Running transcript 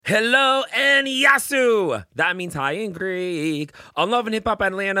Hello and Yasu. That means hi in Greek. On Love and Hip Hop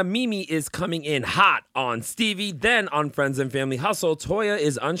Atlanta, Mimi is coming in hot on Stevie. Then on Friends and Family Hustle, Toya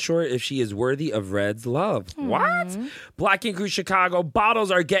is unsure if she is worthy of Red's love. What? Black Ink Crew Chicago, bottles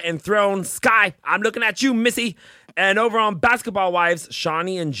are getting thrown. Sky, I'm looking at you, Missy. And over on Basketball Wives,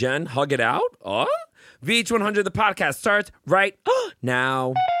 Shawnee and Jen hug it out. VH100, the podcast starts right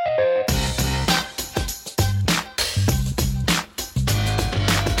now.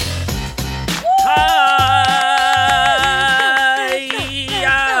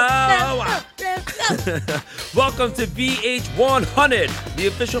 Welcome to VH100, the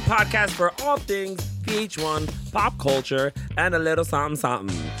official podcast for all things VH1 pop culture and a little something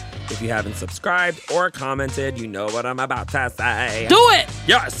something. If you haven't subscribed or commented, you know what I'm about to say. Do it!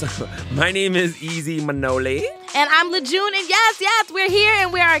 Yes. My name is Easy Manoli. And I'm Lejeune, and yes, we're here,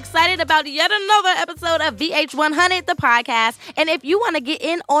 and we are excited about yet another episode of VH100, the podcast. And if you want to get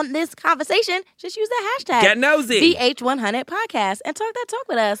in on this conversation, just use that hashtag. Get nosy. VH100 podcast, and talk that talk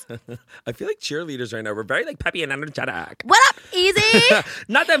with us. I feel like cheerleaders right now. We're very peppy and energetic. What up, Easy?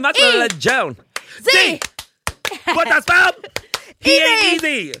 Not that much for Lejeune. Z. What the spell? He Easy. ain't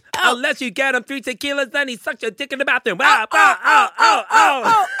easy. Oh. Unless you get him 3 tequilas, then he sucks your dick in the bathroom. Oh.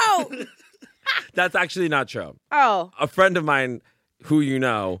 That's actually not true. Oh. A friend of mine who you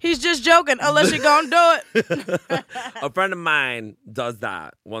know, He's just joking, unless you're going to do it. a friend of mine does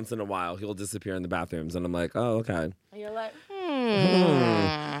that once in a while. He'll disappear in the bathrooms. And I'm like, oh, okay. You're like,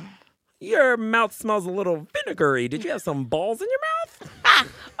 Your mouth smells a little vinegary. Did you have some balls in your mouth?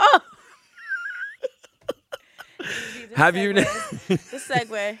 Oh. Have you? The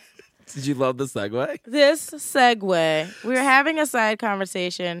segue. Did you love the segue? This segue. We were having a side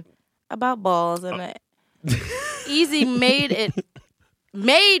conversation about balls, and Easy made it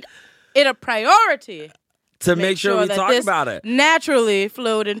a priority To make sure we that talk this about it. naturally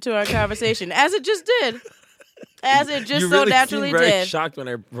flowed into our conversation, as it just did. As it just You so really naturally seemed very did. shocked when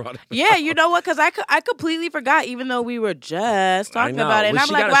I brought it. Yeah, you know what? Because I completely forgot, even though we were just talking know. about it. And Well, I'm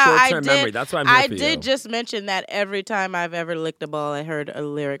she like, got a wow, I short-term did. memory. That's why I'm here I for did you. just mention that every time I've ever licked a ball, I heard a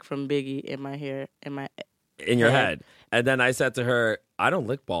lyric from Biggie in my hair, In your head. And then I said to her, I don't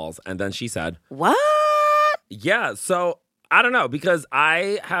lick balls. And then she said, What? yeah. So I don't know, because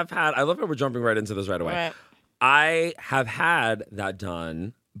I love how we're jumping right into this right away. Right. I have had that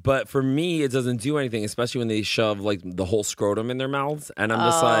done, but for me, it doesn't do anything, especially when they shove like the whole scrotum in their mouths. And I'm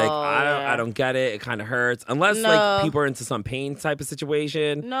just like, I don't get it. It kind of hurts. Unless like people are into some pain type of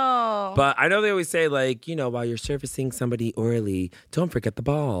situation. No. But I know they always say, like, you know, while you're servicing somebody orally, don't forget the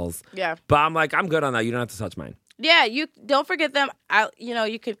balls. Yeah. But I'm like, I'm good on that. You don't have to touch mine. Yeah, you don't forget them.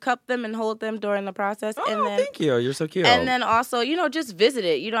 You could cup them and hold them during the process. Oh, and then, thank you. You're so cute. And then also, just visit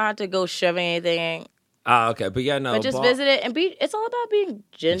it. You don't have to go shoving anything. Okay. But yeah, no. But just visit it and it's all about being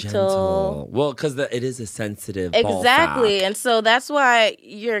gentle. Well, because it is a sensitive ball Exactly. sack. And so that's why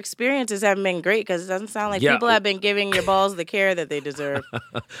your experiences haven't been great, because it doesn't sound like people have been giving your balls the care that they deserve.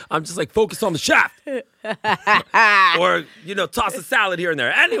 I'm just like, focus on the shaft. Or, toss a salad here and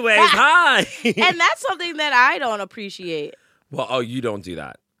there. Anyways, hi. And that's something that I don't appreciate. Well, you don't do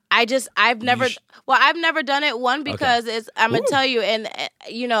that. I've never done it. One, because I'm going to tell you, and,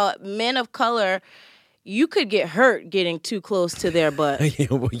 men of color, you could get hurt getting too close to their butt.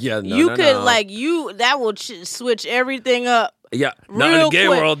 That will switch everything up. Yeah, not in the gay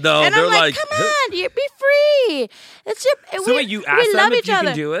world though. And they're I'm like, come on, be free. It's your. So wait, you ask them if you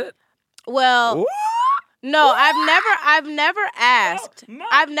can do it? Well, What? no, I've never asked.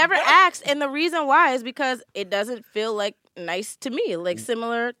 I've never asked, and the reason why is because it doesn't feel like nice to me, like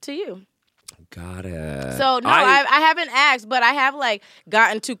similar to you. Got it. So no, I haven't asked, but I have like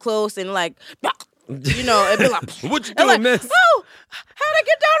gotten too close and like. It'd be like, what you doing, like, miss? Oh, how'd I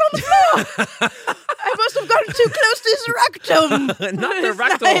get down on the floor? I must have gotten too close to his rectum. Not the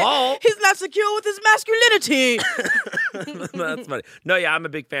rectal hole. He's not secure with his masculinity. That's funny. No, yeah, I'm a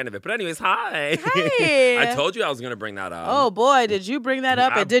big fan of it. But anyways, hi. Hi. I told you I was going to bring that up. Oh, boy, did you bring that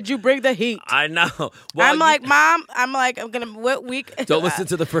up, and did you bring the heat? I know. Well, I'm like, Mom, I'm going to, what week? Don't listen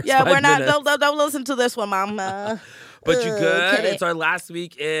to the first 5 we're not, minutes. don't listen to this one, Mom. But you good? Okay. It's our last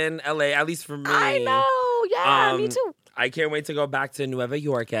week in LA, at least for me. I know. Yeah, me too. I can't wait to go back to Nueva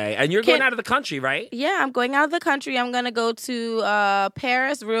York. And you're going out of the country, right? Yeah, I'm going out of the country. I'm going to go to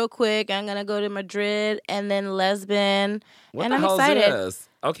Paris real quick. I'm going to go to Madrid and then Lisbon. What and the I'm hell excited. is this?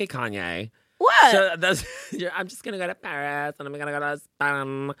 Okay, Kanye. What? So I'm just going to go to Paris and I'm going to go to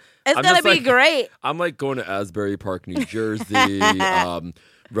Spain. It's going to be great. I'm like going to Asbury Park, New Jersey,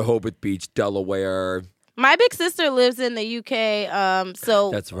 Rehoboth Beach, Delaware. My big sister lives in the UK,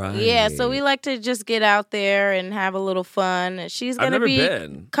 so That's right. Yeah, so we like to just get out there and have a little fun. She's I've gonna never be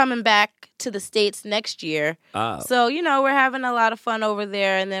been. coming back to the States next year. Oh. So, we're having a lot of fun over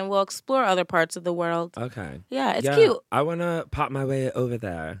there, and then we'll explore other parts of the world. Okay. Yeah, it's cute. I want to pop my way over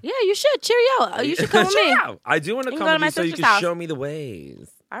there. Yeah, you should. Cheerio. You should come with me. Cheerio. I do want to You come can go to with my you so you sister's can house. show me the ways.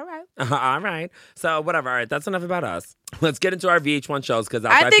 All right. All right. So, whatever. All right. That's enough about us. Let's get into our VH1 shows because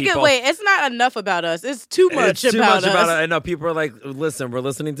I think it's not enough about us. It's too much it's too about much us. about it. I know people are like, listen, we're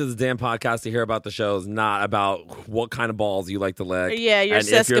listening to this damn podcast to hear about the shows, not about what kind of balls you like to lick. Yeah, your and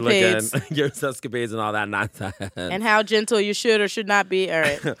if you're sescapades. looking, your sescapades and all that nonsense. And how gentle you should or should not be. All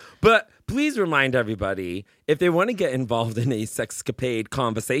right. But please remind everybody, if they want to get involved in a sexcapade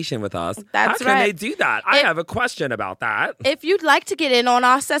conversation with us, That's how can right. they do that? I have a question about that. If you'd like to get in on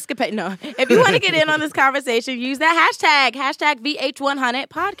our sescapade, if you want to get in on this conversation, use that hashtag VH100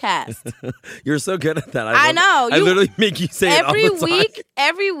 podcast. You're so good at that. I know. I literally make you say it all the time.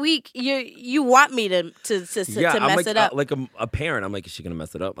 Every week, you want me to I'm mess like, it up. like a parent. I'm like, is she going to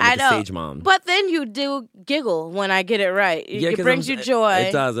mess it up? I'm I like know. a stage mom. But then you do giggle when I get it right. It 'cause brings you joy.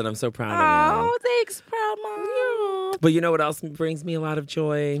 It does, and I'm so proud of you. Oh, thanks, proud mom. But you know what else brings me a lot of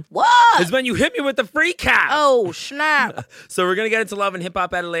joy? What? Is when you hit me with the free cap. Oh, snap. So we're going to get into Love and Hip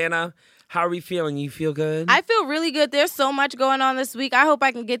Hop Atlanta. How are we feeling? You feel good? I feel really good. There's so much going on this week. I hope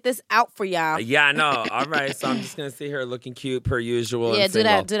I can get this out for y'all. Yeah, I know. All right. So I'm just going to sit here looking cute per usual. Yeah,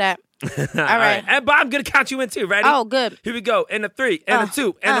 and do that. All right. And Bob, I'm going to count you in too. Ready? Oh, good. Here we go. And a 3, and a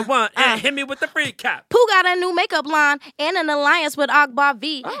 2, and a 1, and hit me with the free cap. Pooh got a new makeup line and an alliance with Akbar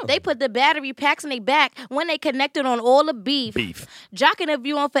V. Oh. They put the battery packs in their back when they connected on all the beef. Jock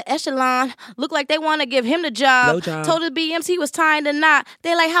interview on for Echelon. Look like they want to give him the job. Blowjob. Told the BMs he was tying the knot.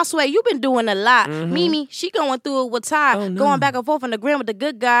 They like, Houseway, you been doing a lot. Mimi, she going through it with Ty. Oh, no. Going back and forth on the gram with the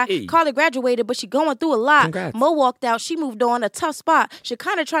good guy. Hey. Carly graduated, but she going through a lot. Congrats. Mo walked out. She moved on a tough spot. She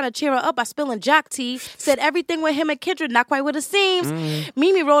kind of trying to cheer her up by spilling jock tea. Said everything with him and Kendrick not quite what it seems.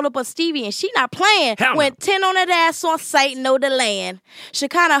 Mimi rolled up on Stevie and she not playing. Hell no. Went 10 on that ass on sight, know the land.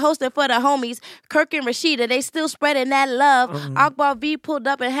 Shekinah hosted for the homies. Kirk and Rashida, they still spreading that love. Akbar V pulled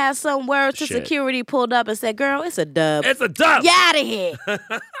up and had some words to Shit. security, pulled up and said, girl, it's a dub. It's a dub. Get out of here.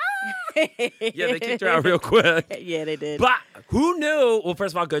 Yeah, they kicked her out real quick. Yeah, they did. But who knew? Well,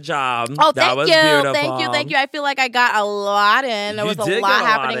 first of all, good job. Oh, that thank was you. beautiful. Thank you. I feel like I got a lot in. There You was a did lot get a lot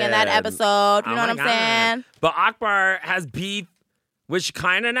happening in that in. episode. You Oh know what my I'm God. saying? But Akbar has beef with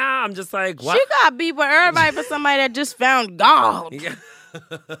Shekinah now. I'm just like, what? She got beat with everybody for somebody that just found gold. Yeah.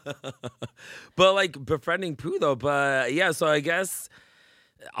 But like befriending Pooh though. But yeah, so I guess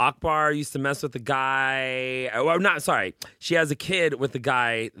Akbar used to mess with the guy. Well, not sorry. She has a kid with the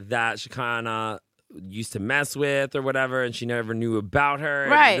guy that Shekinah used to mess with or whatever, and she never knew about her.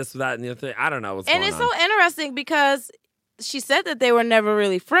 Right. And this, that, and the other thing. I don't know what's And going it's on. so interesting because she said that they were never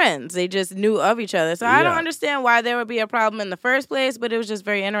really friends. They just knew of each other. So I don't Yeah. understand why there would be a problem in the first place, but it was just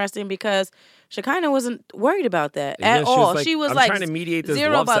very interesting because Shekinah wasn't worried about that Yeah, at all. She was I'm like, I'm trying to mediate this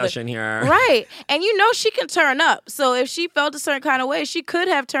zero love bother. session here. Right. And you know she can turn up. So if she felt a certain kind of way, she could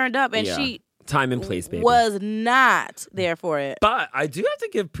have turned up and Yeah. she Time and place, baby. was not there for it. But I do have to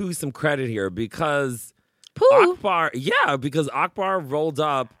give Pooh some credit here because Pooh. because Akbar rolled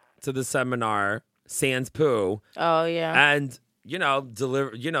up to the seminar sans Pooh Oh, yeah. and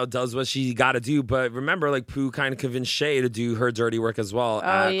does what she got to do. But remember, like Pooh kind of convinced Shay to do her dirty work as well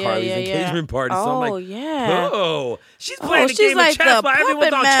at Carly's engagement party. So I'm like, yeah. Pooh, she's playing the she's game like of chess the while everyone's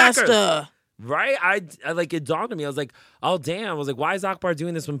puppet on master. checkers. Right? I like it dawned on me. I was like, oh damn. I was like, why is Akbar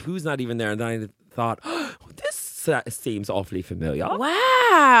doing this when Pooh's not even there? And then I thought, oh, this seems awfully familiar.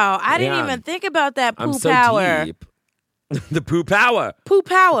 Wow. I didn't Yeah. even think about that Pooh I'm so power. deep. The Pooh power. Pooh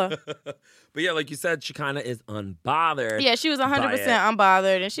power. But yeah, like you said, Shekinah is unbothered. Yeah, she was 100% by it.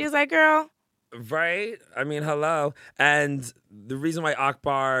 unbothered. And she was like, girl. Right? I mean, hello. And the reason why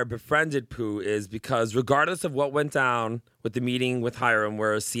Akbar befriended Pooh is because regardless of what went down with the meeting with Hiram,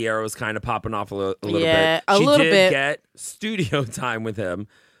 where Sierra was kind of popping off a little Yeah, bit, a she little did bit. get studio time with him.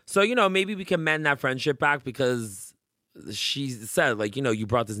 So, maybe we can mend that friendship back because she said, like, you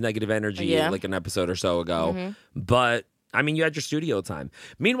brought this negative energy Yeah. like an episode or so ago. Mm-hmm. But, I mean, you had your studio time.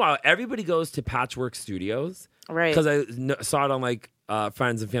 Meanwhile, everybody goes to Patchwork Studios. Right. Because I saw it on like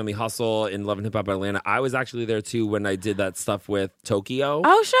Friends and Family Hustle in Love and Hip Hop Atlanta. I was actually there too when I did that stuff with Tokyo.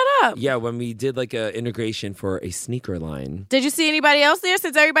 Oh, shut up. Yeah, when we did like a integration for a sneaker line. Did you see anybody else there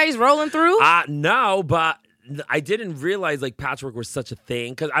since everybody's rolling through? No, but I didn't realize like Patchwork was such a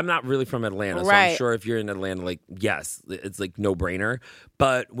thing because I'm not really from Atlanta. So Right. I'm sure if you're in Atlanta, like, yes, it's like no brainer.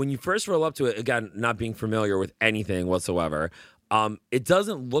 But when you first roll up to it, again, not being familiar with anything whatsoever, It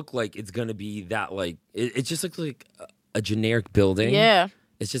doesn't look like it's gonna be that like it just looks like a generic building. Yeah.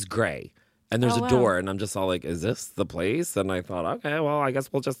 It's just gray. And there's a door, and I'm just all like, is this the place? And I thought, okay, well, I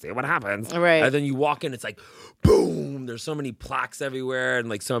guess we'll just see what happens. Right. And then you walk in, it's like, boom, there's so many plaques everywhere, and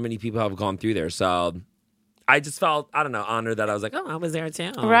like so many people have gone through there. So I just felt, I don't know, honored that I was like, oh, I was there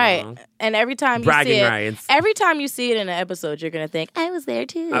too. Right. And every time you Bragging see it, rights. every time you see it in an episode, you're going to think, I was there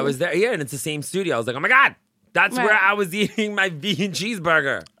too. I was there, yeah, and it's the same studio. I was like, oh my God. That's Right. where I was eating my vegan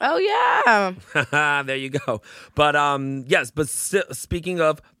cheeseburger. Oh, yeah. There you go. But yes, but speaking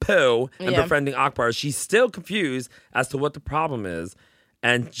of Pooh and Yeah. befriending Akbar, she's still confused as to what the problem is,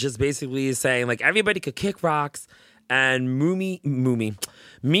 and just basically is saying like everybody could kick rocks. And Mimi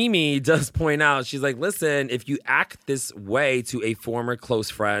does point out, she's like, listen, if you act this way to a former close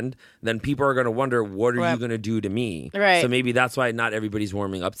friend, then people are going to wonder, what are you going to do to me? Right. So maybe that's why not everybody's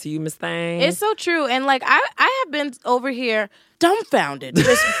warming up to you, Miss Thang. It's so true. And like, I have been over here dumbfounded,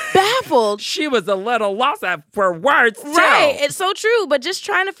 just baffled. She was a little lost for words, too. Right. It's so true. But just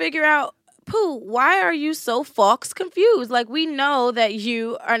trying to figure out, Pooh, why are you so fox confused? Like, we know that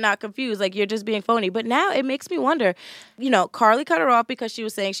you are not confused. Like, you're just being phony. But now it makes me wonder, Carly cut her off because she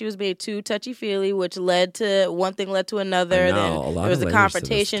was saying she was being too touchy-feely, which led to one thing led to another. I know, then a lot there was of a layers to this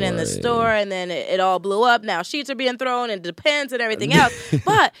confrontation in the story. store, and then it all blew up. Now sheets are being thrown and depends and everything else.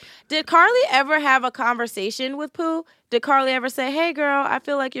 But did Carly ever have a conversation with Pooh? Did Carly ever say, hey, girl, I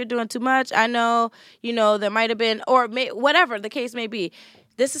feel like you're doing too much. I know, there might have been, or whatever the case may be.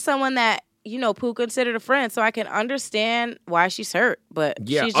 This is someone that, Pooh considered a friend, so I can understand why she's hurt. But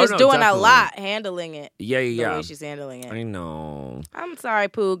she's just doing definitely. a lot handling it. Yeah. The way she's handling it. I know. I'm sorry,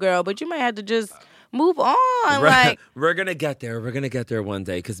 Pooh girl, but you might have to just move on. Like, We're going to get there. We're going to get there one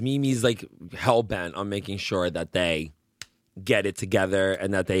day because Mimi's like hell-bent on making sure that they get it together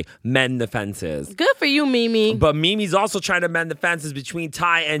and that they mend the fences. good for you, Mimi. But Mimi's also trying to mend the fences between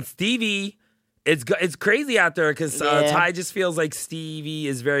Ty and Stevie. It's crazy out there because Ty just feels like Stevie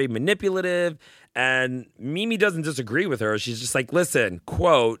is very manipulative, and Mimi doesn't disagree with her. She's just like, listen,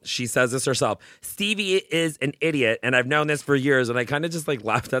 quote, she says this herself, Stevie is an idiot, and I've known this for years. And I kind of just like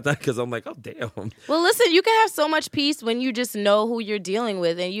laughed at that because I'm like, oh, damn. Well, listen, you can have so much peace when you just know who you're dealing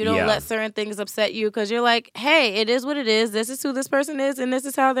with and you don't let certain things upset you because you're like, hey, it is what it is. This is who this person is, and this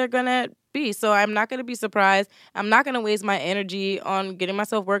is how they're going to be. So I'm not going to be surprised. I'm not going to waste my energy on getting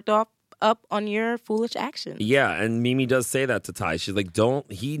myself worked up on your foolish actions. Yeah, and Mimi does say that to Ty. She's like,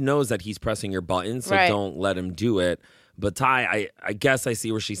 he knows that he's pressing your buttons, so don't let him do it. But Ty, I guess I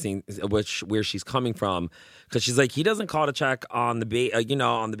see where she's coming from, because she's like, he doesn't call to check on the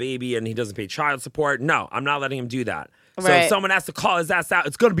on the baby, and he doesn't pay child support. No, I'm not letting him do that. So if someone has to call his ass out,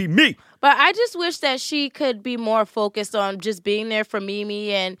 it's gonna be me. But I just wish that she could be more focused on just being there for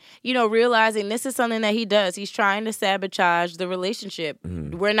Mimi and, realizing this is something that he does. He's trying to sabotage the relationship.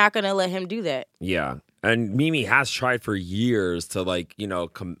 Mm-hmm. We're not going to let him do that. Yeah. And Mimi has tried for years to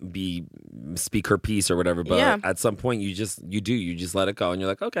speak her piece or whatever. But at some point you just let it go and you're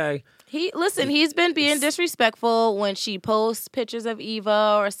like, okay. He's been being disrespectful when she posts pictures of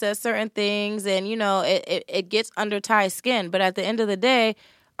Eva or says certain things, and it gets under Ty's skin. But at the end of the day,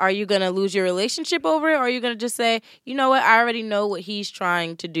 are you going to lose your relationship over it, or are you going to just say, you know what, I already know what he's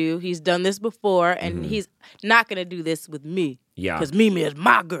trying to do. He's done this before, and he's not going to do this with me. Yeah. Because Mimi is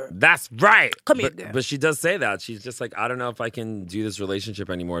my girl. That's right. Come here, girl. But she does say that. She's just like, I don't know if I can do this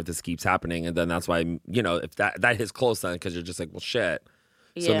relationship anymore if this keeps happening. And then that's why, if that hits close then, because you're just like, well, shit.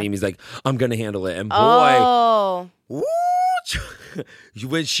 Yeah. So Mimi's like, I'm going to handle it. And boy,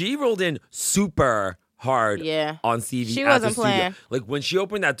 when she rolled in super hard on Stevie. She wasn't playing. Like when she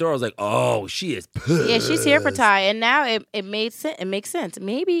opened that door, I was like, oh, she is pissed. Yeah, she's here for Ty. And now it made sense. It makes sense.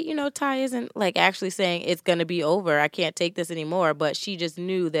 Maybe, Ty isn't like actually saying it's going to be over. I can't take this anymore. But she just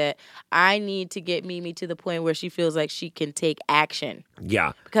knew that I need to get Mimi to the point where she feels like she can take action.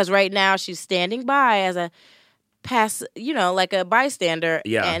 Yeah. Because right now she's standing by as a like a bystander.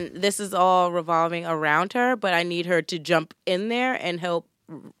 Yeah. And this is all revolving around her. But I need her to jump in there and help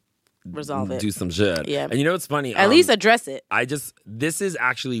resolve it. Do some shit. Yeah. And what's funny? At least address it. This is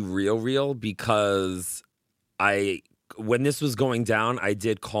actually real because when this was going down, I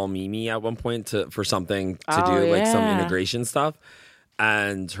did call Mimi at one point for something to do, like some integration stuff.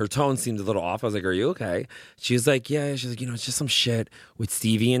 And her tone seemed a little off. I was like, are you okay? She was like, yeah. She's like, it's just some shit with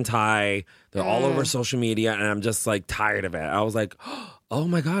Stevie and Ty. They're all over social media, and I'm just like tired of it. I was like, oh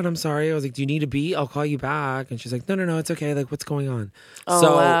my God, I'm sorry. I was like, do you need a beat? I'll call you back. And she's like, no, it's okay. Like, what's going on?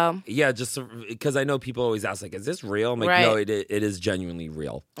 Oh, wow. Yeah, just because I know people always ask, like, is this real? I'm like, no, it is genuinely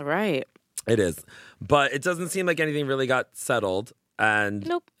real. Right. It is. But it doesn't seem like anything really got settled.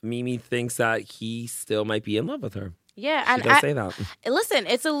 And Mimi thinks that he still might be in love with her. Yeah, She and does say that. listen,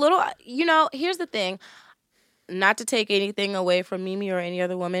 it's a little, here's the thing. Not to take anything away from Mimi or any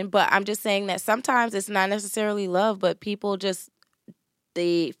other woman, but I'm just saying that sometimes it's not necessarily love, but people just,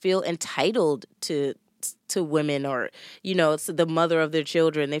 they feel entitled to women, or, it's the mother of their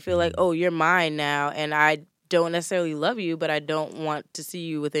children. They feel like, oh, you're mine now, and I don't necessarily love you, but I don't want to see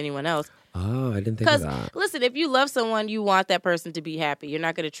you with anyone else. Oh, I didn't think of that. Because, listen, if you love someone, you want that person to be happy. You're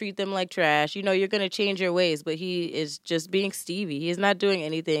not going to treat them like trash. You're going to change your ways, but he is just being Stevie. He's not doing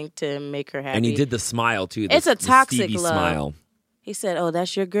anything to make her happy. And he did the smile, too. It's a toxic Stevie love. smile. He said, oh,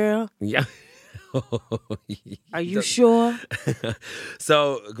 that's your girl? Yeah. Are you sure?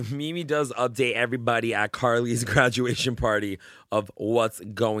 So Mimi does update everybody at Carly's graduation party of what's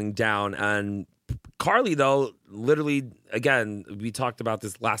going down. And Carly, though, literally, again, we talked about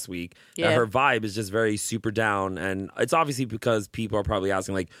this last week, that her vibe is just very super down. And it's obviously because people are probably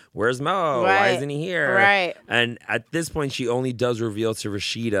asking, like, where's Mo? Right. Why isn't he here? Right. And at this point, she only does reveal to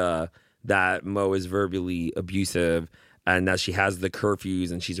Rashida that Mo is verbally abusive and that she has the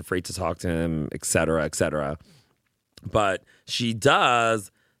curfews and she's afraid to talk to him, et cetera, et cetera. But she does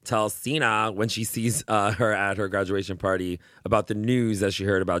tell Cena when she sees her at her graduation party about the news that she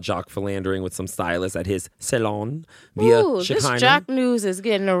heard about Jock philandering with some stylist at his salon via Ooh, this Shekinah. Jock news is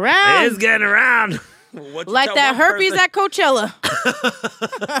getting around. It is getting around. Like that herpes at Coachella.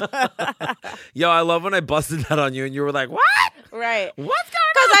 Yo, I love when I busted that on you and you were like, what? Right. What's going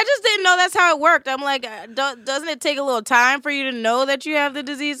on? Because I just didn't know that's how it worked. I'm like, doesn't it take a little time for you to know that you have the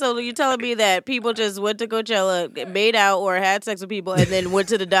disease? So you're telling me that people just went to Coachella, made out or had sex with people, and then went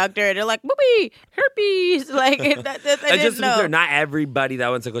to the doctor and they're like, boopy, herpes. Like, I And didn't just to be know. clear, not everybody that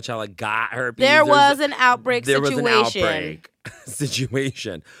went to Coachella got herpes. There was an outbreak There situation. was an outbreak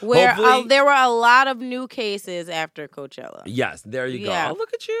situation. Where Hopefully, there were a lot of new cases after Coachella. yes, there you go. Yeah. Oh,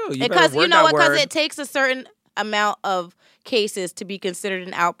 look at you. Because you know what? Because Because it takes a certain amount of cases to be considered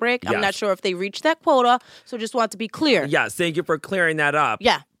an outbreak. I'm Yes. not sure if they reached that quota, so just want to be clear. Yes, thank you for clearing that up.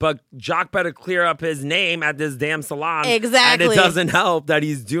 Yeah. But Jock better clear up his name at this damn salon. Exactly. And it doesn't help that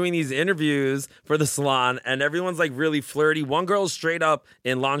he's doing these interviews for the salon and everyone's like really flirty. One girl's straight up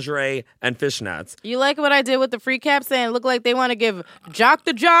in lingerie and fishnets. You like what I did with the free cap saying look like they want to give Jock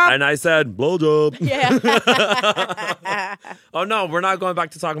the job? And I said, blowjob. Yeah. Oh, no, we're not going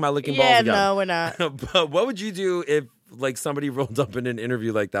back to talking about licking Yeah, balls again. no, we're not. But what would you do if like somebody rolled up in an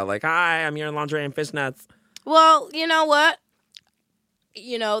interview like that? Like, hi, I'm here in lingerie and fishnets. Well, you know what?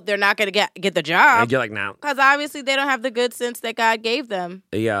 They're not going to get the job. And you're like, nah. Because obviously they don't have the good sense that God gave them.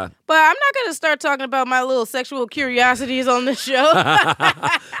 Yeah. But I'm not going to start talking about my little sexual curiosities on the show.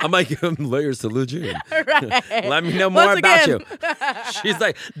 I might give him layers to Lou June. Right. Let me know more Once about again. you. She's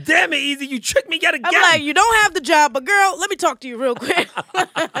like, damn it, Easy, you tricked me yet again. I'm like, you don't have the job, but girl, let me talk to you real quick.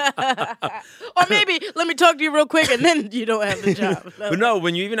 Or maybe let me talk to you real quick and then you don't have the job. But no,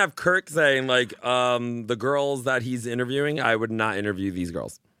 when you even have Kirk saying like, the girls that he's interviewing, I would not interview these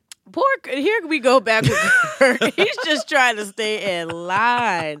girls. Here we go back with Kirk. He's just trying to stay in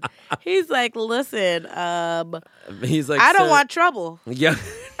line. He's like, listen, He's like, I don't "Sir." want trouble. Yeah.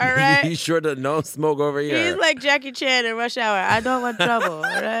 All right. He's sure to no smoke over here. He's like Jackie Chan in Rush Hour. I don't want trouble, all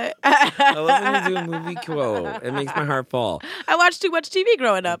right? I love when you do a movie quote. It makes my heart fall. I watched too much TV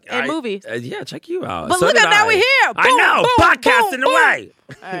growing up and movies. Yeah, check you out. But So look did at now I. we're here. I Boom, know. boom, Podcasting boom, boom. away.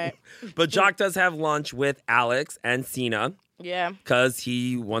 All right. But Jock does have lunch with Alex and Cena. Yeah. Because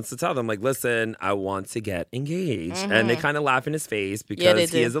he wants to tell them, like, listen, I want to get engaged. And they kind of laugh in his face because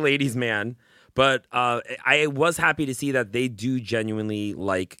he do. is a ladies' man. But I was happy to see that they do genuinely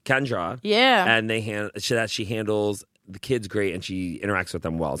like Kendra. Yeah. And that she handles the kids great and she interacts with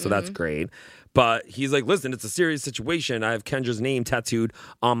them well. So that's great. But he's like, listen, it's a serious situation. I have Kendra's name tattooed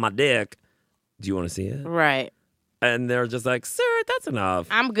on my dick. Do you want to see it? Right. And they're just like, sir, that's enough.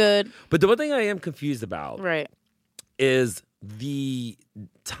 I'm good. But the one thing I am confused about Right. is the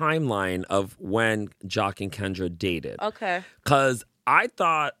timeline of when Jock and Kendra dated. Okay. Because I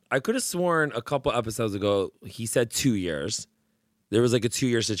could have sworn a couple episodes ago he said 2 years. There was like a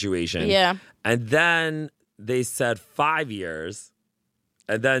 2-year situation. Yeah. And then they said 5 years.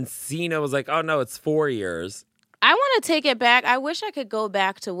 And then Cena was like, oh no, it's 4 years. I want to take it back. I wish I could go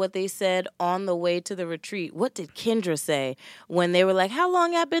back to what they said on the way to the retreat. What did Kendra say when they were like, how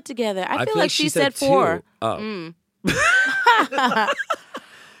long y'all been together? I feel like she said 4. 2. Oh.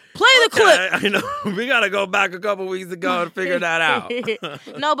 Play the clip. I know. We got to go back a couple weeks ago and figure that out.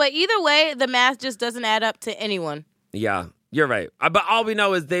 No, but either way, the math just doesn't add up to anyone. Yeah, you're right. But all we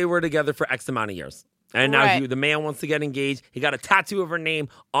know is they were together for X amount of years. And now Right. the man wants to get engaged. He got a tattoo of her name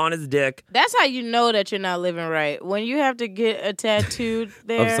on his dick That's how you know that you're not living right. When you have to get a tattoo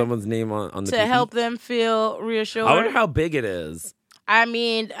there of someone's name on the to pee-pee. help them feel reassured. I wonder how big it is. I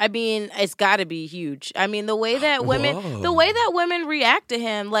mean, it's got to be huge. I mean, the way that women react to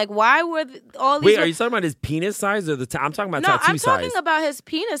him, like, why were all these? Wait, are you talking about his penis size or I'm talking about No, tattoo I'm size. talking about his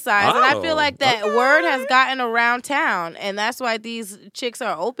penis size, and I feel like that okay. word has gotten around town, and that's why these chicks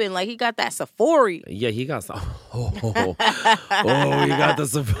are open. Like, he got that Sephora. Yeah, he got some. Oh, he got the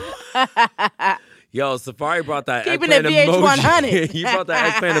Safari. Yo, Safari brought that Keeping eggplant it emoji. VH100. He brought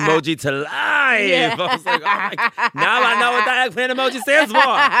that eggplant emoji to life. Yeah. I was like, oh my God. Now I know what that eggplant emoji stands for.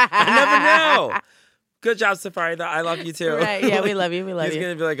 I never knew. Good job, Safari. I love you too. Right? Yeah, we love you. We love He's you.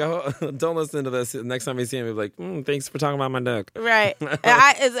 gonna be like, oh, don't listen to this. Next time we see him, he'll be like, thanks for talking about my dick. Right.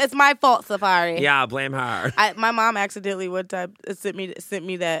 It's my fault, Safari. Yeah, blame her. My mom accidentally one time sent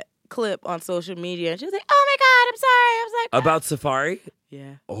me that clip on social media, and she was like, "Oh my God, I'm sorry." I was like, About Safari?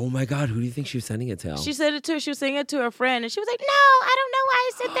 "Yeah." Oh my God, who do you think she was sending it to? She said it to her. She was saying it to her friend, and she was like, "No, I don't know why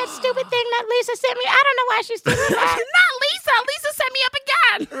I said that stupid thing that Lisa sent me. I don't know why she said that." Not Lisa. Lisa set me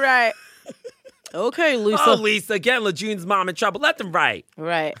up again. Right. Okay, Lisa. Oh, Lisa. Again, LeJune's mom in trouble. Let them write.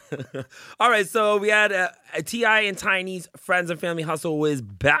 Right. All right, so we had T.I. and Tiny's Friends and Family Hustle was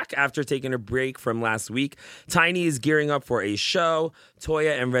back after taking a break from last week. Tiny is gearing up for a show.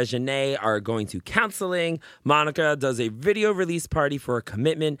 Toya and Reginae are going to counseling. Monica does a video release party for a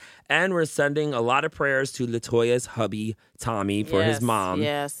commitment. And we're sending a lot of prayers to LaToya's hubby, Tommy, for his mom.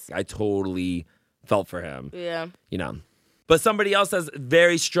 Yes. I totally felt for him. Yeah. You know. But somebody else that's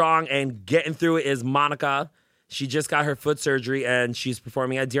very strong and getting through it is Monica. She just got her foot surgery and she's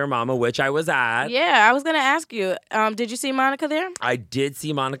performing at Dear Mama, which I was at. Yeah, I was gonna ask you. Did you see Monica there I did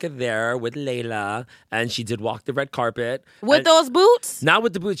see Monica there with Layla, and she did walk the red carpet. with And those boots? not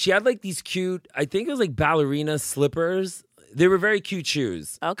with the boots. She had like these cute, I think it was like ballerina slippers. They were very cute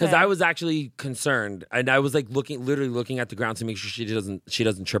shoes. Okay. Because I was actually concerned, and I was like literally looking at the ground to make sure she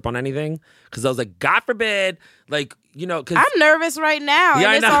doesn't trip on anything. Because I was like, God forbid, like, you know, because I'm nervous right now, I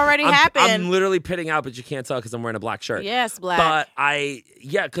and it's know. already happened. I'm literally pitting out, but you can't tell because I'm wearing a black shirt. Yes, black. But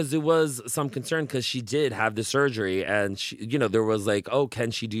because it was some concern because she did have the surgery, and she, you know, there was like, oh,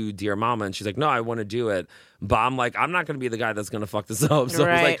 can she do Dear Mama? And she's like, no, I want to do it. But I'm like, I'm not going to be the guy that's going to fuck this up. So I was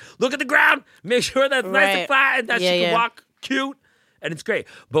Right. like, look at the ground, make sure that's nice and Right. flat, and that Yeah, she can yeah. walk cute, and it's great.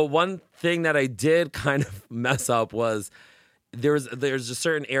 But one thing that I did kind of mess up was there's a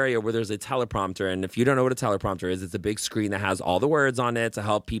certain area where there's a teleprompter, and if you don't know what a teleprompter is, it's a big screen that has all the words on it to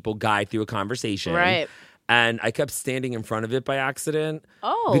help people guide through a conversation. Right. And I kept standing in front of it by accident.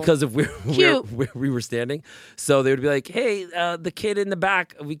 Oh. Because of where Cute. we were standing. So they would be like, hey, the kid in the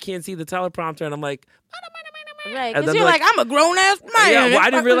back, we can't see the teleprompter. And I'm like, Right, And because then you're they're like, I'm a grown ass man. yeah, well,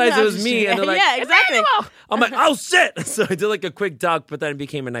 I didn't realize it was me. And they're like, yeah, exactly. Emmanuel! I'm like, oh shit. So I did like a quick duck, but then it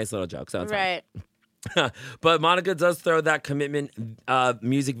became a nice little joke. So it's fine. Right. But Monica does throw that commitment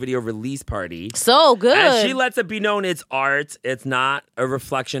music video release party. So good. And she lets it be known it's art. It's not a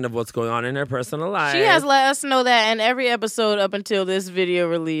reflection of what's going on in her personal life. She has let us know that in every episode up until this video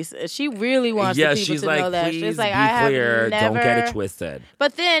release. She really wants the people she's to like, know that. please She's like, be I have clear. never. Don't get it twisted.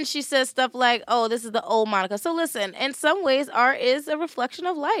 But then she says stuff like, oh, this is the old Monica. So listen, in some ways, art is a reflection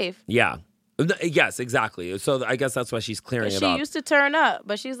of life. Yeah. Yes, exactly. So I guess that's why she's clearing it She up. used to turn up,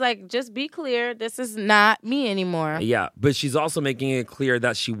 but she's like, just be clear, this is not me anymore. Yeah, but she's also making it clear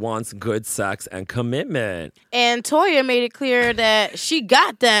that she wants good sex and commitment. And Toya made it clear that she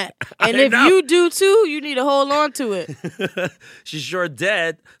got that. And I if know. you do too, you need to hold on to it. She sure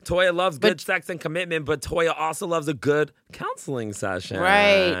did. Toya loves good sex and commitment, but Toya also loves a good counseling session.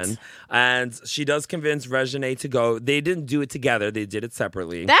 Right. And she does convince Reginae to go. They didn't do it together. They did it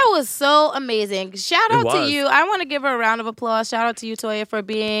separately. That was so amazing. Shout out to was. you. I want to give her a round of applause. Shout out to you, Toya, for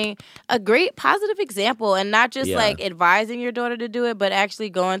being a great positive example and not just Yeah. like advising your daughter to do it, but actually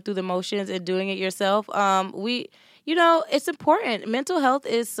going through the motions and doing it yourself. It's important. Mental health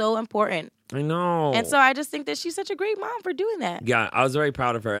is so important. I know. And so I just think that she's such a great mom for doing that. Yeah, I was very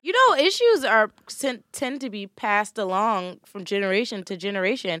proud of her. You know, issues tend to be passed along from generation to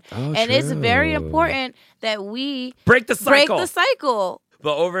generation. Oh, and it's very true. important that we Break the cycle. break the cycle.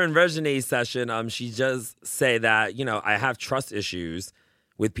 But over in Reginae's session, she does say that, I have trust issues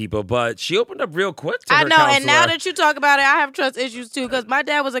with people, but she opened up real quick to I her know, counselor. and now that you talk about it, I have trust issues too, because my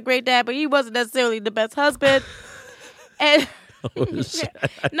dad was a great dad, but he wasn't necessarily the best husband. And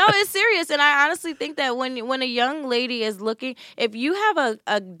No, it's serious. And I honestly think that when a young lady is looking, if you have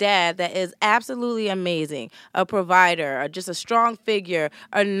a dad that is absolutely amazing, a provider, or just a strong figure,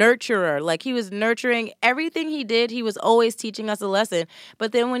 a nurturer, like he was nurturing everything he did, he was always teaching us a lesson.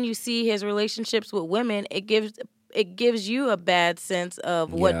 But then when you see his relationships with women, it gives you a bad sense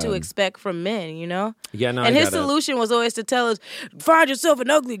of what to expect from men, you know? Yeah, no, and his solution was always to tell us, find yourself an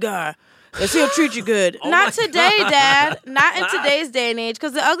ugly guy. Because he'll treat you good. Not today, Dad. Not in today's day and age.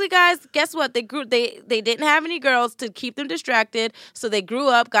 Because the ugly guys, guess what? They didn't have any girls to keep them distracted. So they grew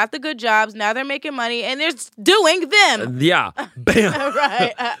up, got the good jobs. Now they're making money, and they're doing them. Yeah. Bam.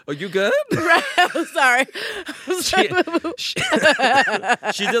 Right. Are you good? Right. I'm sorry.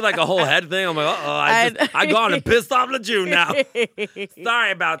 She did like a whole head thing. I'm like, I gone and pissed off LeJew now.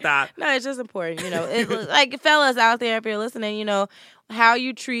 Sorry about that. No, it's just important. You know, like fellas out there, if you're listening, you know, how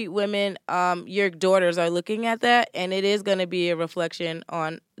you treat women, your daughters are looking at that, and it is going to be a reflection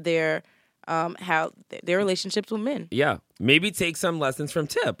on their relationships with men. Yeah, maybe take some lessons from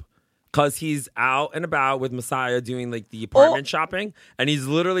Tip, because he's out and about with Messiah doing like the apartment shopping, and he's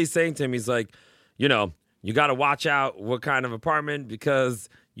literally saying to him, he's like, you know, you got to watch out what kind of apartment, because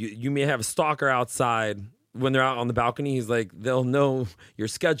you may have a stalker outside. When they're out on the balcony, he's like, they'll know your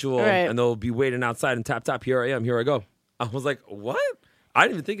schedule, and they'll be waiting outside and tap, tap, here I am, here I go. I was like, what? I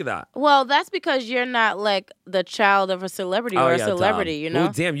didn't even think of that. Well, that's because you're not like the child of a celebrity or a celebrity, you know?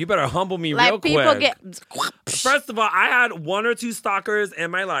 Oh, damn, you better humble me like real quick. Like people get... First of all, I had 1 or 2 stalkers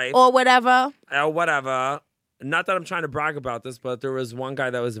in my life. Or whatever. Not that I'm trying to brag about this, but there was one guy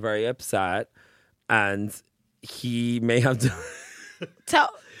that was very upset, and he may have...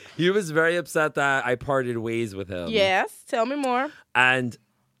 He was very upset that I parted ways with him. Yes, tell me more. And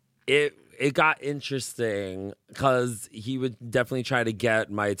it got interesting because he would definitely try to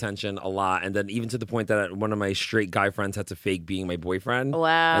get my attention a lot. And then even to the point that one of my straight guy friends had to fake being my boyfriend.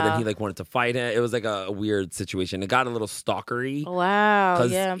 Wow. And then he like wanted to fight him. It was like a weird situation. It got a little stalkery. Wow.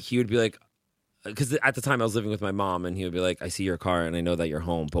 Because he would be like, because at the time I was living with my mom, and he would be like, I see your car and I know that you're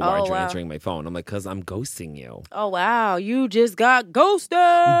home, but why aren't you answering my phone? I'm like, because I'm ghosting you. Oh, wow. You just got ghosted.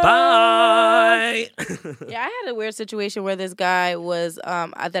 Bye. Yeah, I had a weird situation where this guy was,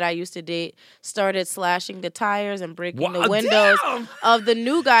 that I used to date, started slashing the tires and breaking the windows of the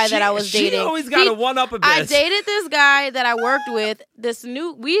new guy that I was dating. She always got to one up a bit. I dated this guy that I worked with.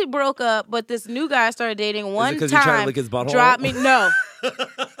 We broke up, but this new guy I stared dating one time. Is it because you tried to lick his butthole? Dropped me. No.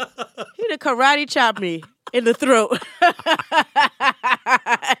 He done karate chopped me in the throat. If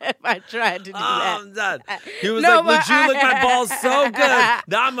I tried to do that. I'm done. He was like, would you lick my balls so good that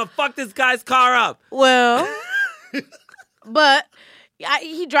I'm going to fuck this guy's car up? Well, but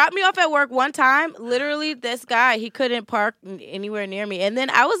he dropped me off at work one time. Literally, this guy, he couldn't park anywhere near me. And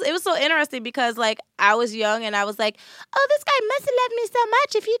then it was so interesting because, like, I was young and I was like, oh, this guy must have loved me so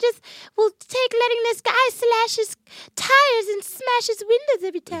much if he just will take letting this guy slash his tires and smash his windows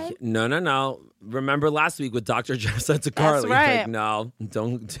every time. No. Remember last week what Dr. Jeff said to Carly? That's right. Like, no,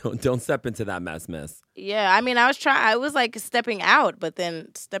 don't step into that mess, miss. Yeah, I mean, I was like stepping out, but then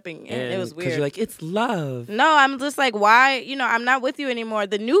stepping in. It was weird. Because you're like, it's love. No, I'm just like, why? You know, I'm not with you anymore.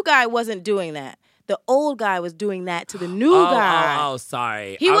 The new guy wasn't doing that. The old guy was doing that to the new guy. Oh,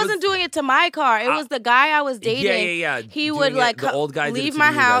 sorry. He wasn't doing it to my car. It was the guy I was dating. Yeah. He would like the old guy leave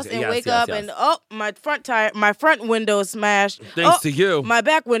my house and wake up and my front window smashed. Thanks to you. My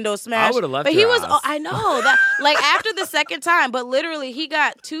back window smashed. I would have left. But he was. I know that. Like after the second time, but literally he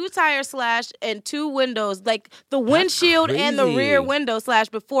got 2 tires slashed and 2 windows, like the windshield and the rear window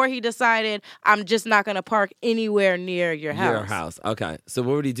slashed before he decided I'm just not gonna park anywhere near your house. Your house. Okay. So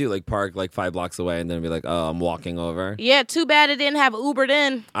what would he do? Like park like 5 blocks away and then be like, oh, I'm walking over? Yeah, too bad it didn't have Ubered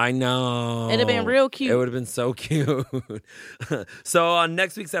in. I know. It'd have been real cute. It would have been so cute. So on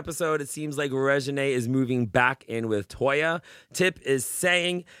next week's episode, it seems like Regine is moving back in with Toya. Tip is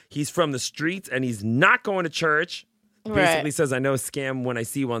saying he's from the streets and he's not going to church. Basically says, I know a scam when I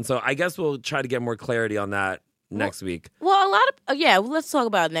see one. So I guess we'll try to get more clarity on that next week. Well, a lot of let's talk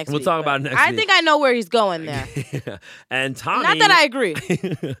about it next week. We'll talk about it next week. I think I know where he's going there. And Tommy, not that I agree.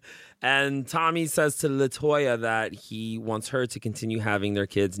 And Tommy says to LaToya that he wants her to continue having their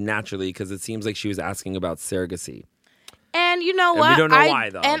kids naturally because it seems like she was asking about surrogacy. And you know what? We don't know why,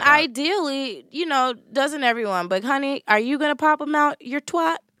 though. And ideally, doesn't everyone? But honey, are you gonna pop them out your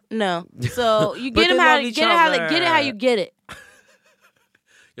twat? No. So you get them how you get it.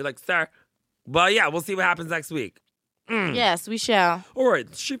 You're like, sir. Well, yeah, we'll see what happens next week. Yes, we shall. All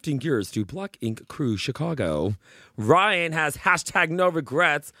right, shifting gears to Black Ink Crew Chicago. Ryan has hashtag no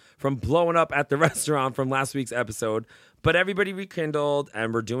regrets from blowing up at the restaurant from last week's episode. But everybody rekindled,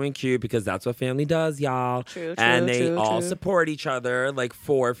 and we're doing cute because that's what family does, y'all. True, and they all true. support each other. Like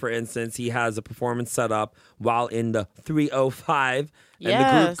for instance, he has a performance set up while in the 305, and the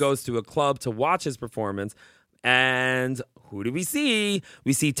group Yes. goes to a club to watch his performance. And who do we see?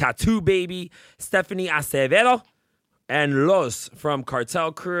 We see Tattoo Baby, Stephanie Acevedo, and Los from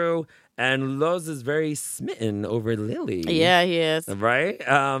Cartel Crew. And Los is very smitten over Lily. Yeah, he is. Right?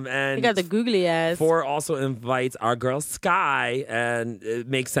 And He got the googly eyes. Four also invites our girl Sky, and it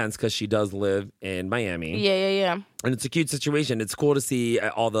makes sense because she does live in Miami. Yeah. And it's a cute situation. It's cool to see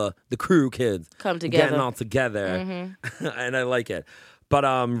all the crew kids Come together. getting all together. And I like it. But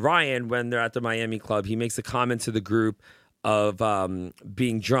Ryan, when they're at the Miami club, he makes a comment to the group of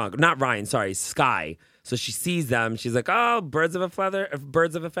being drunk. Not Ryan, sorry, Sky. So she sees them. She's like, "Oh, birds of a feather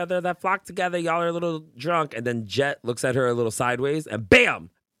that flock together. Y'all are a little drunk." And then Jet looks at her a little sideways, and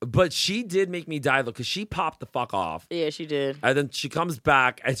bam! But she did make me die though, because she popped the fuck off. Yeah, she did. And then she comes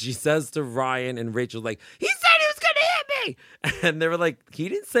back and she says to Ryan and Rachel, like, "He said he was gonna hit me," and they were like, "He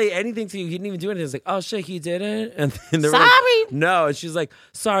didn't say anything to you. He didn't even do anything." It's like, "Oh shit, he didn't." And then they were like, Sorry. "No," and she's like,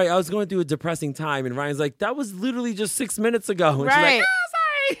 "Sorry, I was going through a depressing time." And Ryan's like, "That was literally just 6 minutes ago." And she's like, Right. "Oh,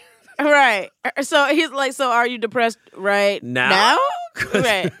 sorry." Right. So he's like, "So are you depressed right now?"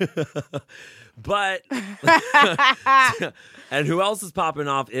 Right. But and who else is popping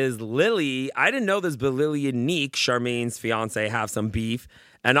off is Lily. I didn't know this, but Lily and Neek, Charmaine's fiance, have some beef.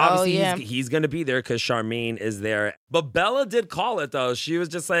 And obviously yeah. he's going to be there because Charmaine is there. But Bella did call it, though. She was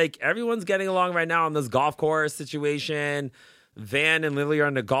just like, everyone's getting along right now on this golf course situation. Van and Lily are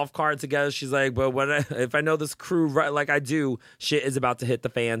on the golf cart together. She's like, but if I know this crew right like I do, shit is about to hit the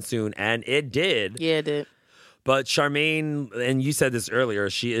fan soon. And it did. Yeah, it did. But Charmaine, and you said this earlier,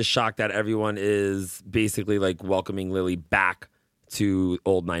 she is shocked that everyone is basically like welcoming Lily back to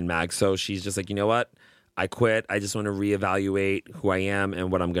Old Nine Mag. So she's just like, you know what? I quit. I just want to reevaluate who I am and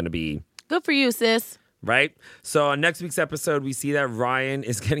what I'm going to be. Good for you, sis. Right? So on next week's episode, we see that Ryan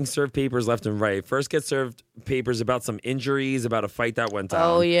is getting served papers left and right. First gets served papers about some injuries, about a fight that went down.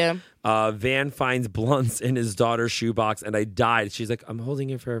 Oh, yeah. Van finds blunts in his daughter's shoebox, and I died. She's like, "I'm holding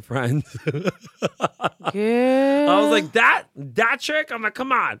it for a friend." Girl. I was like, that trick? I'm like,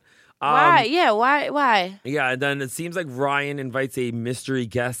 come on. Why? Yeah, why? Yeah, and then it seems like Ryan invites a mystery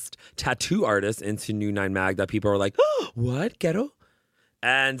guest tattoo artist into New Nine Mag that people are like, "Oh, what? Ghetto?"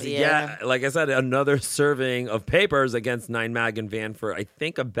 And yeah, like I said, another serving of papers against Nine Mag and Van for, I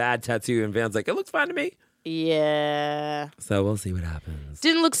think, a bad tattoo. And Van's like, "It looks fine to me." Yeah. So we'll see what happens.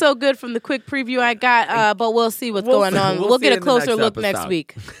 Didn't look so good from the quick preview I got, but we'll see what's going on. We'll see get in a the closer next look episode. next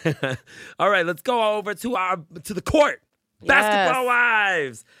week. All right, let's go over to the court. Basketball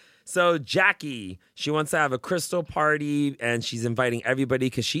Wives. So Jackie, she wants to have a crystal party, and she's inviting everybody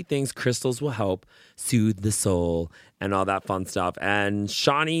because she thinks crystals will help soothe the soul and all that fun stuff. And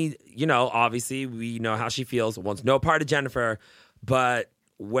Shawnee, obviously we know how she feels, wants no part of Jennifer, but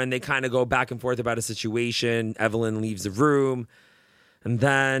when they kind of go back and forth about a situation, Evelyn leaves the room. And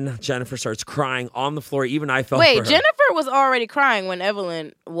then Jennifer starts crying on the floor. Even I felt for her. Wait, Jennifer was already crying when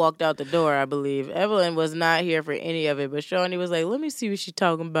Evelyn walked out the door, I believe. Evelyn was not here for any of it, but Shawnee was like, "Let me see what she's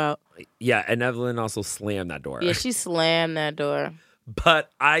talking about." Yeah, and Evelyn also slammed that door. Yeah, she slammed that door. But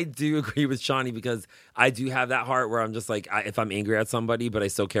I do agree with Shawnee because I do have that heart where I'm just like, if I'm angry at somebody, but I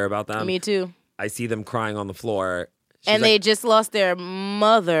still care about them. Me too. I see them crying on the floor. And they just lost their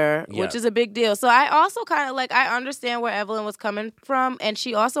mother, Yeah. which is a big deal. So I also kind of I understand where Evelyn was coming from. And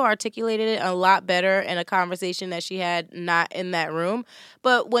she also articulated it a lot better in a conversation that she had not in that room.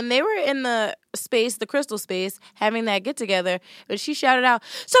 But when they were in the space, the crystal space, having that get together, and she shouted out,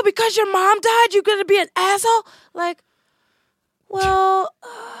 "So because your mom died, you're going to be an asshole?" Like, well...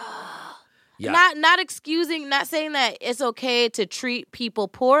 Yeah. Not excusing, not saying that it's okay to treat people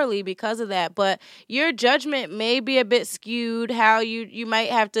poorly because of that, but your judgment may be a bit skewed. How you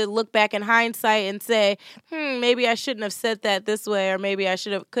might have to look back in hindsight and say, maybe I shouldn't have said that this way, or maybe I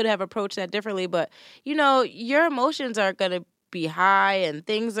could have approached that differently. But your emotions are gonna be high, and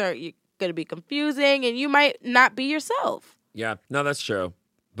things are gonna be confusing, and you might not be yourself. Yeah, no, that's true.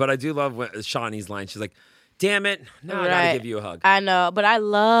 But I do love Shawnee's line. She's like, "Damn it, now I gotta give you a hug." I know, but I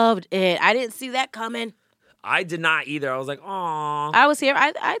loved it. I didn't see that coming. I did not either. I was like, "Aw." I was here.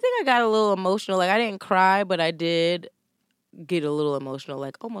 I think I got a little emotional. Like, I didn't cry, but I did get a little emotional,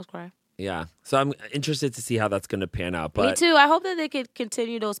 like almost cry. Yeah. So I'm interested to see how that's going to pan out. But Me too. I hope that they could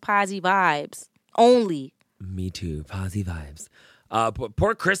continue those posy vibes only. Me too. Posy vibes.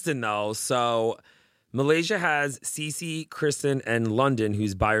 Poor Kristen, though. So Malaysia has Cece, Kristen, and London,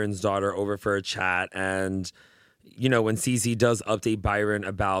 who's Byron's daughter, over for a chat. And, you know, when Cece does update Byron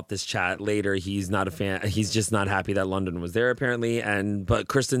about this chat later, he's not a fan. He's just not happy that London was there, apparently. But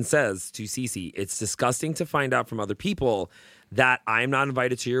Kristen says to Cece, it's disgusting to find out from other people that I'm not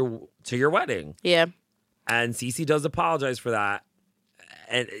invited to your wedding. Yeah. And Cece does apologize for that.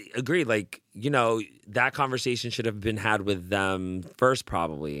 And agreed, like, you know, that conversation should have been had with them first,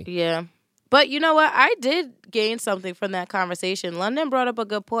 probably. Yeah. But you know what? I did gain something from that conversation. London brought up a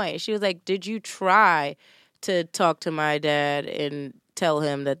good point. She was like, did you try to talk to my dad and tell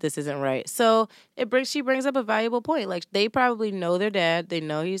him that this isn't right? So she brings up a valuable point. Like, they probably know their dad. They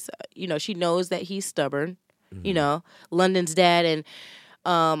know he's, you know, she knows that he's stubborn. Mm-hmm. You know, London's dad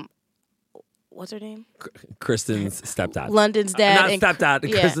and, what's her name? Kristen's stepdad. London's dad. Not stepdad,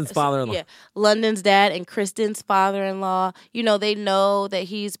 yeah, Kristen's father-in-law. Yeah, London's dad and Kristen's father-in-law. You know, they know that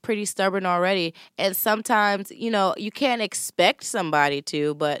he's pretty stubborn already. And sometimes, you know, you can't expect somebody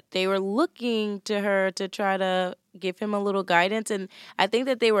to, but they were looking to her to try to give him a little guidance. And I think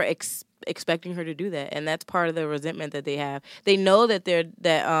that they were expecting her to do that. And that's part of the resentment that they have. They know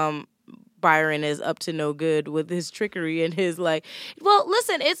that Byron is up to no good with his trickery and his well,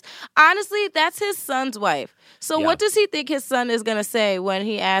 listen, it's honestly, that's his son's wife. So What does he think his son is going to say when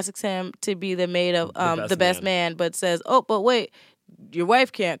he asks him to be the maid of the best man, but says, oh, but wait, your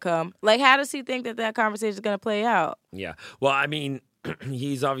wife can't come? Like, how does he think that conversation is going to play out? Yeah. Well, I mean,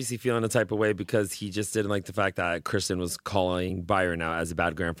 he's obviously feeling a type of way because he just didn't like the fact that Kristen was calling Byron out as a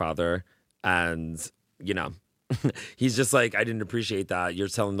bad grandfather. And, you know, he's just like, I didn't appreciate that. You're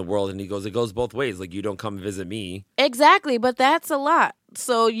telling the world. And he goes, it goes both ways. Like, you don't come visit me. Exactly. But that's a lot.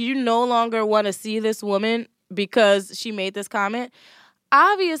 So you no longer want to see this woman because she made this comment.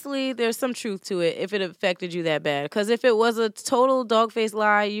 Obviously, there's some truth to it if it affected you that bad. Because if it was a total dog-faced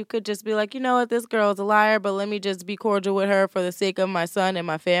lie, you could just be like, you know what, this girl's a liar, but let me just be cordial with her for the sake of my son and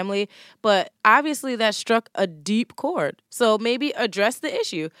my family. But obviously, that struck a deep chord. So maybe address the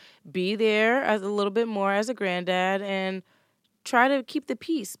issue. Be there as a little bit more as a granddad and try to keep the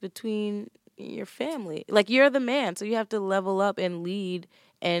peace between your family. Like, you're the man, so you have to level up and lead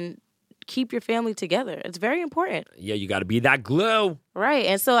and keep your family together. It's very important. Yeah, you got to be that glue. Right.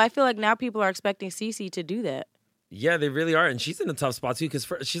 And so I feel like now people are expecting Cece to do that. Yeah, they really are. And she's in a tough spot, too, because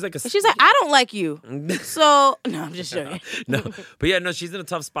she's like I don't like you. So, no, I'm just joking. No. But yeah, no, she's in a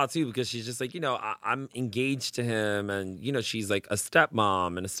tough spot, too, because she's just like, you know, I'm engaged to him. And, you know, she's like a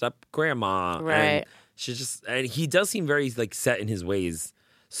stepmom and a step-grandma. Right. And he does seem very, like, set in his ways.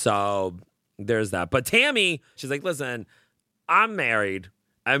 So there's that. But Tammy, she's like, listen, I'm married.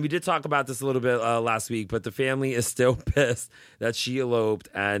 And we did talk about this a little bit last week, but the family is still pissed that she eloped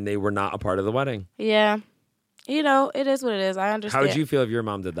and they were not a part of the wedding. Yeah. You know, it is what it is. I understand. How would you feel if your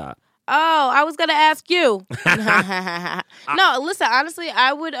mom did that? Oh, I was going to ask you. No, listen, honestly,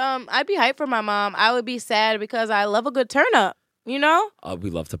 I would, I'd be hyped for my mom. I would be sad because I love a good turn up, you know?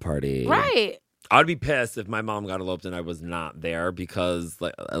 We love to party. Right. I would be pissed if my mom got eloped and I was not there because,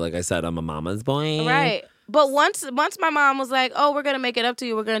 like I said, I'm a mama's boy. Right. But once my mom was like, oh, we're going to make it up to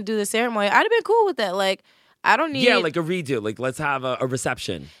you. We're going to do the ceremony. I'd have been cool with that. Like, I don't need... Yeah, like a redo. Like, let's have a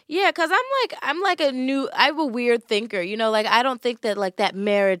reception. Yeah, because I'm a weird thinker. You know, like, I don't think that, like, that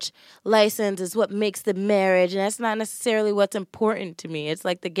marriage license is what makes the marriage. And that's not necessarily what's important to me. It's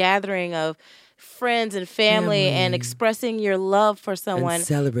like the gathering of friends and family and expressing your love for someone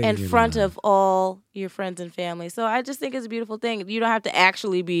in front of all your friends and family. So I just think it's a beautiful thing. You don't have to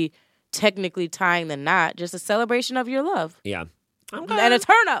actually be technically tying the knot, just a celebration of your love. Yeah. Okay. And a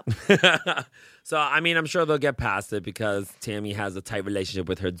turn up. So, I mean, I'm sure they'll get past it because Tammy has a tight relationship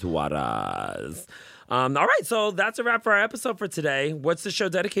with her daughters. All right, so that's a wrap for our episode for today. What's the show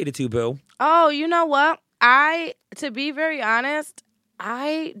dedicated to, Boo? Oh, you know what? To be very honest,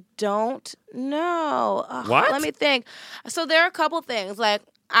 I don't know. What? Let me think. So there are a couple things. Like,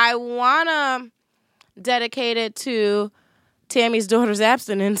 I want to dedicate it to Tammy's daughter's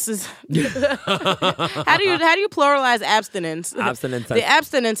abstinences. How do you pluralize abstinence? Abstinence. The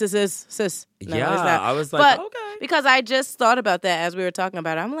abstinence is sis. No, yeah, it's not. I was like, but okay. Because I just thought about that as we were talking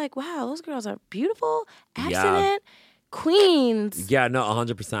about it. I'm like, wow, those girls are beautiful, abstinent queens. Yeah, no,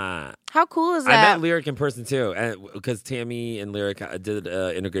 100%. How cool is that? I met Lyric in person too, and because Tammy and Lyric did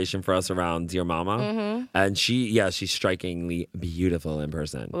integration for us around Dear Mama, and she's strikingly beautiful in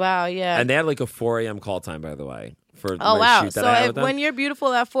person. Wow, yeah. And they had like a 4 a.m. call time, by the way. For oh, wow. Shoot that I had with them. When you're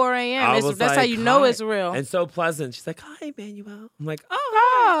beautiful at 4 a.m., that's how you know it's real. And so pleasant. She's like, hi, Manuel. I'm like,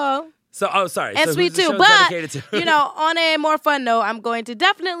 oh. So, sorry. And so sweet too. But, you know, on a more fun note, I'm going to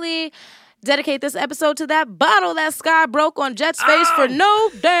definitely dedicate this episode to that bottle that Sky broke on Jet's face for no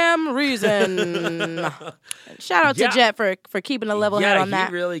damn reason. Shout out to Jet for keeping a level head on that. Yeah,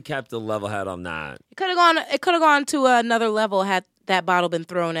 he really kept a level head on that. It could have gone to another level had that bottle been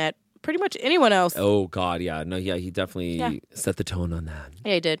thrown at pretty much anyone else. Oh, God, yeah. No, yeah, he definitely set the tone on that.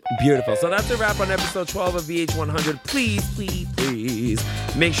 Yeah, he did. Beautiful. So that's a wrap on episode 12 of VH100. Please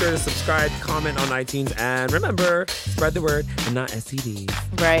make sure to subscribe, comment on iTunes, and remember, spread the word and not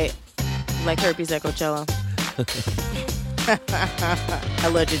STDs. Right. Like herpes at Coachella.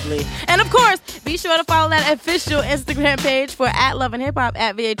 Allegedly. And of course, be sure to follow that official Instagram page for @LoveandHipHop,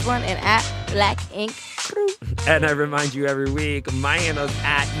 @VH1, and @Black Ink Crew. And I remind you every week, my handle's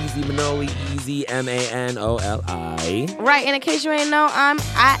 @EasyManoli, Easy Manoli. Right, and in case you ain't know, I'm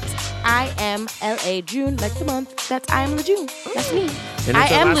 @IamLA June, like the month. That's I am LaJune. That's me. And I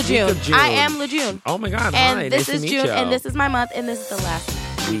it's the am last week LaJune. of June. I am LaJune. Oh my God, and hi. this nice is to meet June, you. and this is my month, and this is the last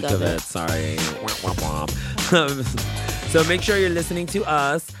week of it. Sorry. Womp, womp, womp. So make sure you're listening to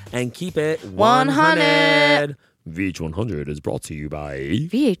us and keep it 100. VH100 is brought to you by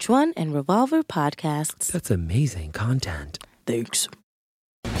VH1 and Revolver Podcasts. That's amazing content. Thanks.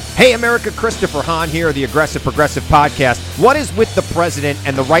 Hey America, Christopher Hahn here, the Aggressive Progressive Podcast. What is with the president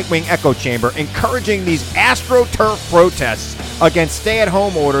and the right-wing echo chamber encouraging these AstroTurf protests against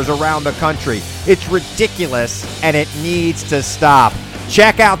stay-at-home orders around the country? It's ridiculous and it needs to stop.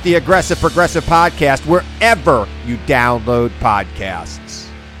 Check out the Aggressive Progressive Podcast wherever you download podcasts.